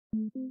Hey,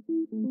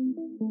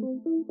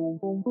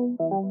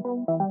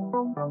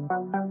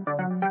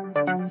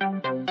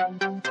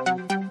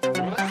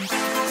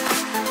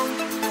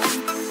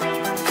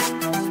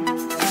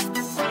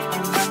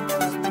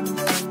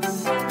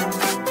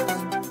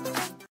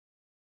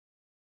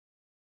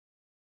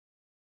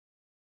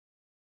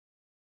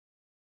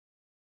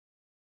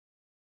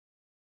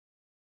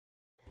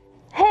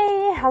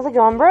 how's it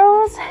going,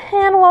 bros?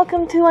 And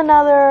welcome to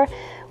another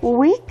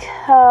week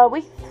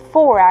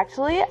 4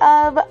 actually,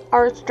 of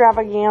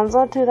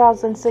ARTStravaganza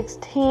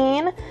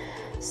 2016.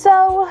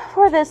 So,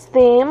 for this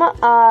theme,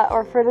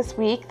 or for this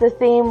week, the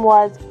theme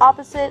was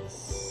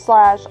opposites /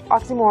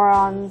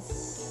 oxymorons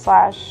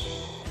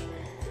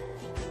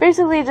 /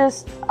 basically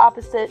just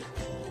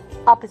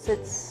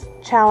opposites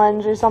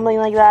challenge or something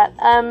like that.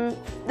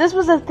 This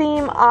was a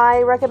theme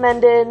I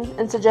recommended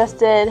and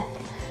suggested,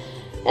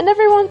 and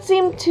everyone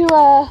seemed to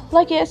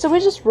like it, so we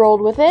just rolled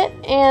with it.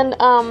 And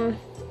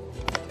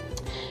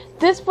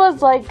this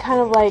was like kind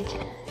of like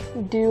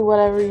do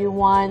whatever you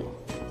want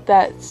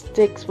that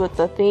sticks with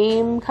the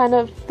theme kind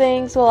of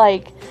thing. So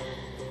like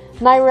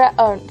like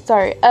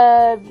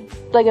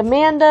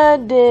Amanda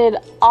did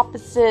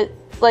opposite,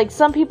 like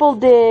some people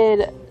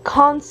did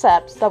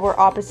concepts that were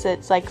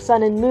opposites, like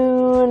sun and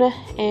moon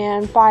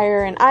and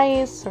fire and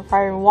ice, or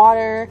fire and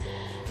water.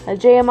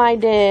 JMI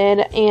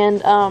did,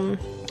 and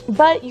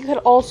but you could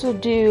also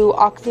do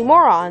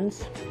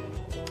oxymorons.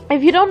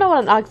 If you don't know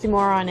what an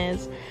oxymoron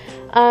is,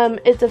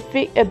 it's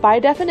by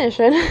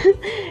definition,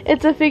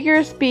 it's a figure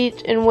of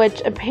speech in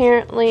which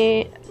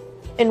apparently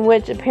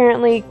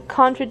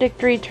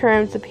contradictory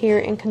terms appear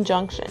in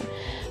conjunction.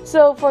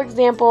 So, for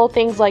example,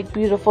 things like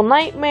beautiful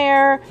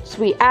nightmare,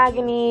 sweet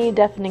agony,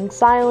 deafening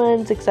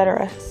silence,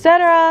 etc.,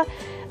 etc.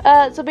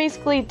 So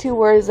basically, two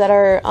words that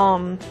are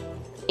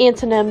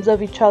antonyms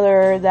of each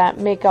other that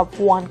make up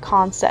one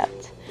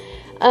concept.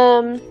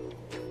 So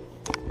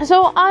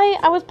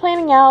I was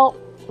planning out,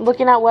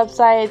 looking at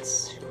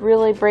websites,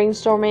 really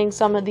brainstorming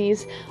some of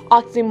these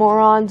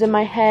oxymorons in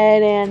my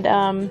head, and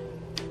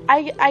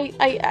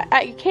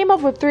I came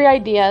up with 3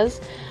 ideas.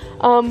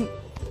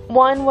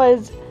 One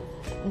was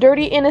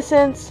dirty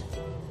innocence,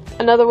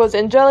 another was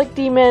angelic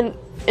demon,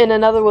 and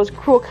another was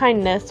cruel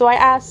kindness. So I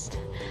asked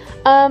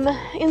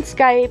in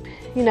Skype,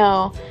 you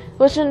know,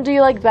 which one do you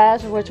like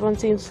best, or which one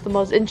seems the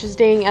most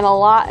interesting, and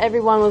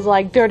everyone was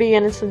like, dirty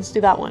innocence, do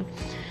that one.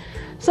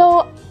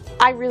 So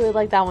I really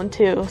like that one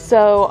too.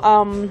 So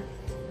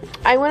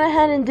I went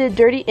ahead and did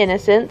dirty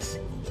innocence,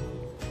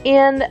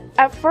 and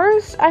at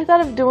first I thought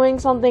of doing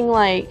something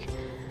like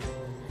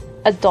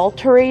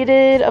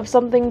adulterated of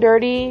something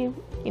dirty,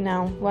 you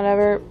know,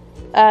 whatever.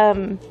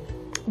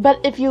 But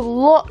if you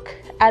look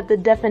at the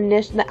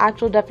definition, the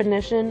actual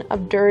definition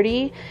of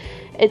dirty,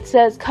 it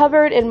says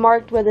covered and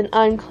marked with an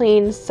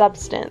unclean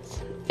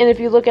substance. And if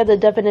you look at the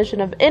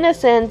definition of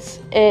innocence,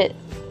 it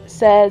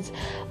says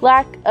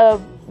lack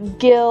of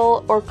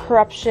guilt or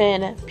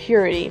corruption,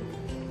 purity.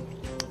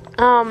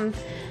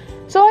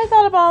 So I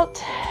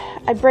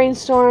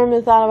brainstormed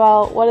and thought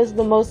about what is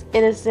the most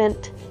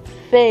innocent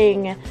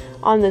thing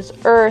on this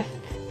earth,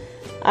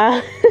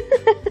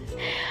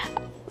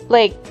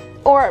 like,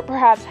 or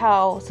perhaps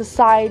how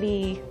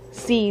society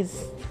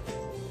sees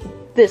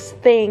this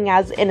thing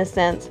as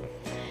innocence.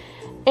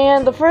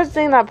 And the first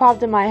thing that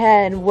popped in my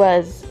head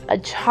was a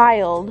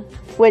child,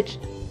 which,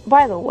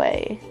 by the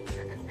way,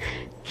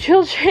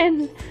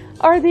 children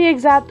are the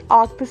exact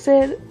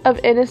opposite of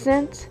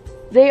innocence.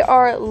 They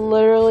are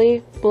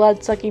literally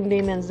blood-sucking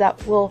demons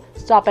that will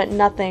stop at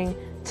nothing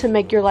to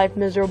make your life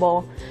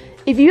miserable.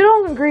 If you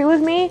don't agree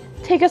with me,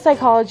 take a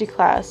psychology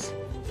class.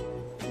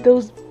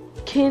 Those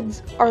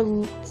kids are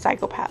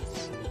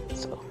psychopaths.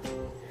 So,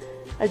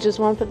 I just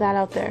want to put that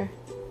out there.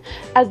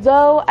 As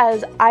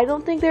I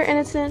don't think they're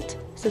innocent,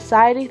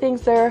 society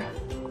thinks they're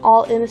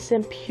all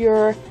innocent,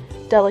 pure,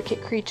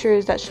 delicate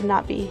creatures that should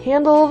not be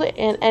handled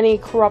in any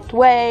corrupt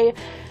way.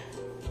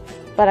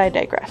 But I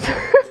digress.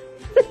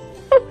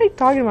 What am I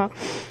talking about?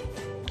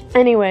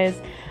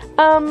 Anyways,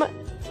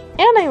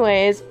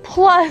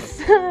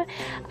 plus,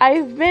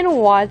 I've been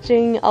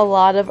watching a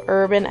lot of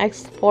urban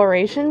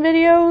exploration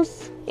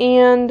videos,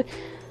 and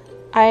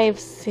I've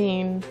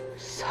seen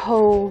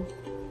so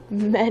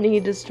many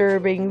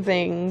disturbing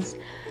things.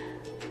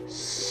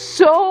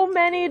 So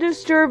many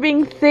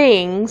disturbing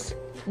things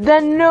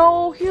that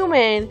no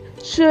human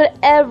should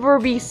ever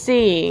be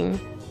seeing.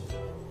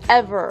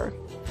 Ever.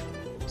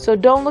 So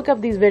don't look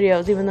up these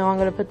videos, even though I'm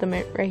going to put them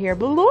right here.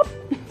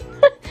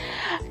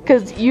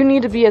 Because you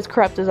need to be as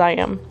corrupt as I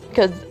am.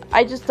 Because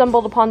I just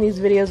stumbled upon these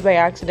videos by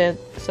accident.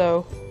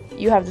 So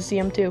you have to see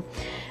them too.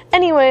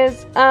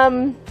 Anyways,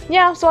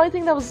 yeah, so I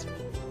think that was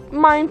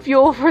mind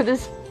fuel for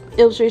this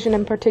illustration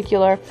in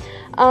particular.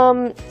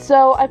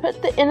 So I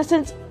put the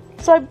innocence.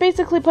 So I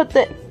basically put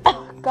the...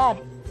 Oh, God.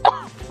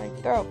 My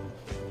throat.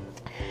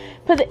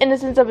 Put the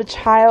innocence of a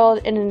child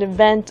in an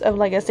event of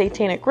like a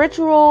satanic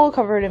ritual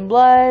covered in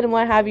blood and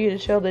what have you to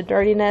show the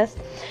dirtiness.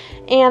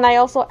 And I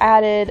also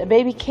added a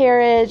baby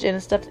carriage and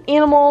a stuffed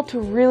animal to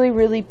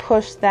really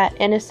push that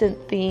innocent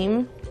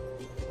theme.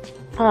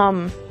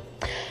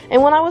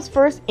 And when I was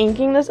first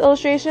inking this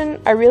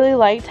illustration, I really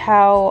liked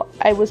how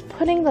I was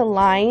putting the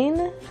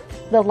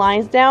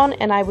lines down,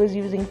 and I was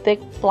using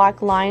thick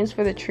black lines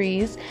for the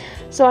trees.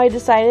 So I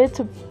decided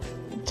to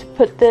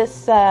put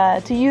this,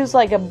 to use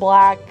like a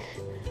black,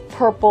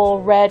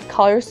 purple, red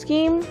color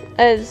scheme.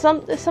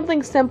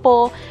 Something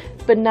simple,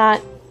 but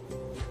not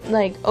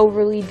like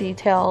overly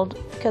detailed,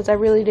 because I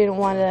really didn't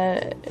want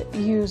to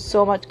use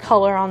so much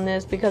color on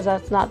this, because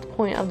that's not the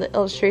point of the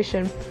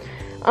illustration.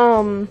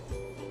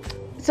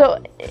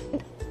 So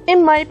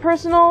in my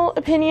personal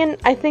opinion,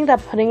 I think that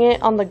putting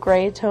it on the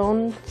gray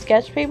tone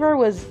sketch paper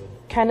was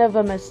kind of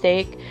a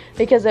mistake,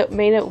 because it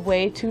made it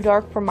way too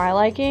dark for my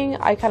liking.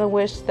 I kind of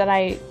wish that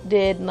I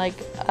did like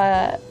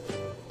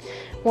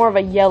more of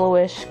a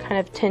yellowish kind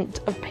of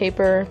tint of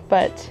paper,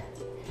 but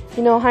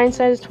you know,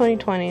 hindsight is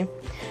 20/20.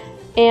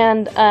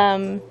 And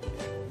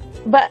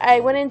but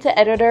I went into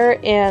editor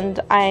and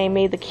I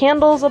made the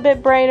candles a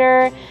bit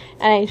brighter,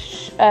 and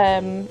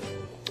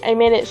I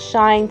made it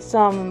shine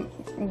some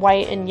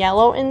white and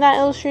yellow in that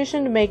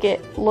illustration to make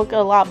it look a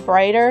lot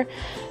brighter.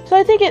 So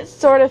I think it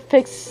sort of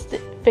fixed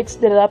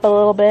it up a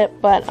little bit.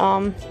 But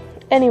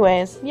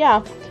anyways,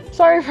 yeah,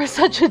 sorry for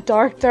such a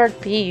dark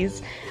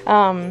piece.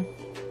 I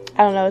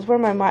don't know, it's where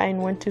my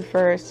mind went to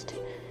first,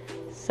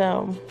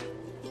 so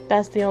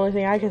that's the only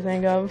thing I could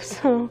think of.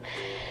 So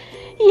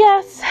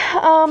yes,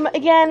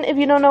 again, if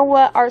you don't know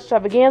what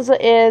ARTStravaganza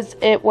is,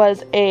 it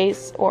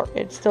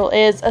still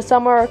is a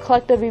summer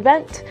collective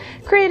event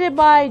created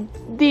by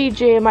the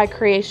JMI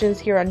Creations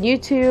here on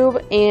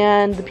YouTube,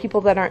 and the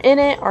people that are in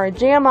it are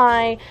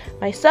JMI,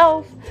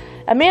 myself,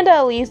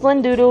 Amanda, Elise,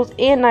 Lindoodlez,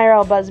 and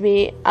Nyrelle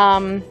Busby.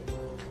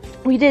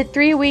 We did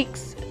 3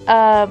 weeks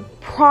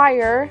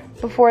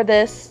before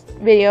this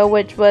video,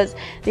 which was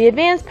the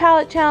Advanced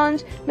Palette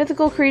Challenge,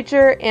 Mythical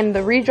Creature, and the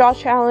Redraw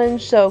Challenge.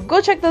 So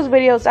go check those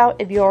videos out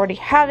if you already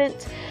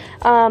haven't.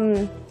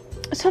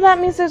 So that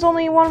means there's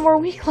only one more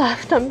week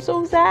left. I'm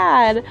so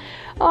sad.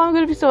 Oh, I'm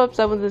gonna be so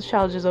upset when this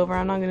challenge is over.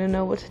 I'm not gonna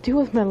know what to do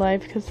with my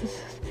life, because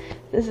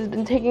this has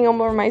been taking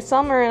over my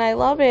summer, and I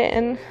love it.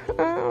 And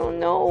oh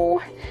no.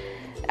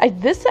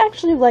 This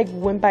actually like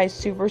went by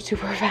super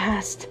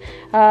fast.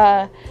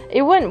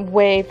 It went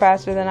way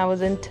faster than I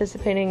was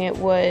anticipating it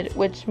would,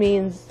 which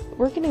means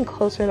we're getting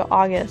closer to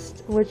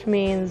August, which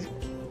means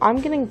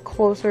I'm getting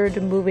closer to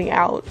moving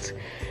out,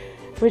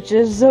 which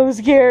is so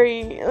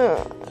scary.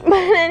 But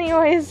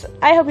anyways,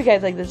 I hope you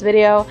guys like this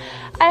video.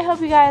 I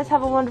hope you guys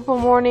have a wonderful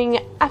morning,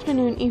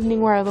 afternoon,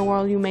 evening, wherever the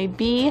world you may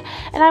be,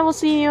 and I will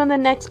see you in the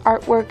next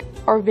artwork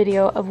or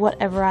video of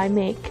whatever I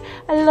make.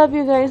 I love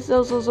you guys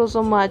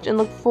so much, and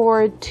look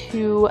forward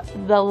to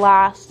the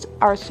last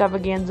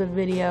ARTStravaganza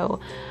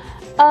video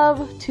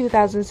of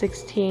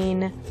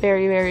 2016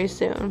 very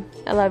soon.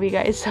 I love you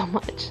guys so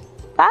much.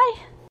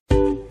 Bye!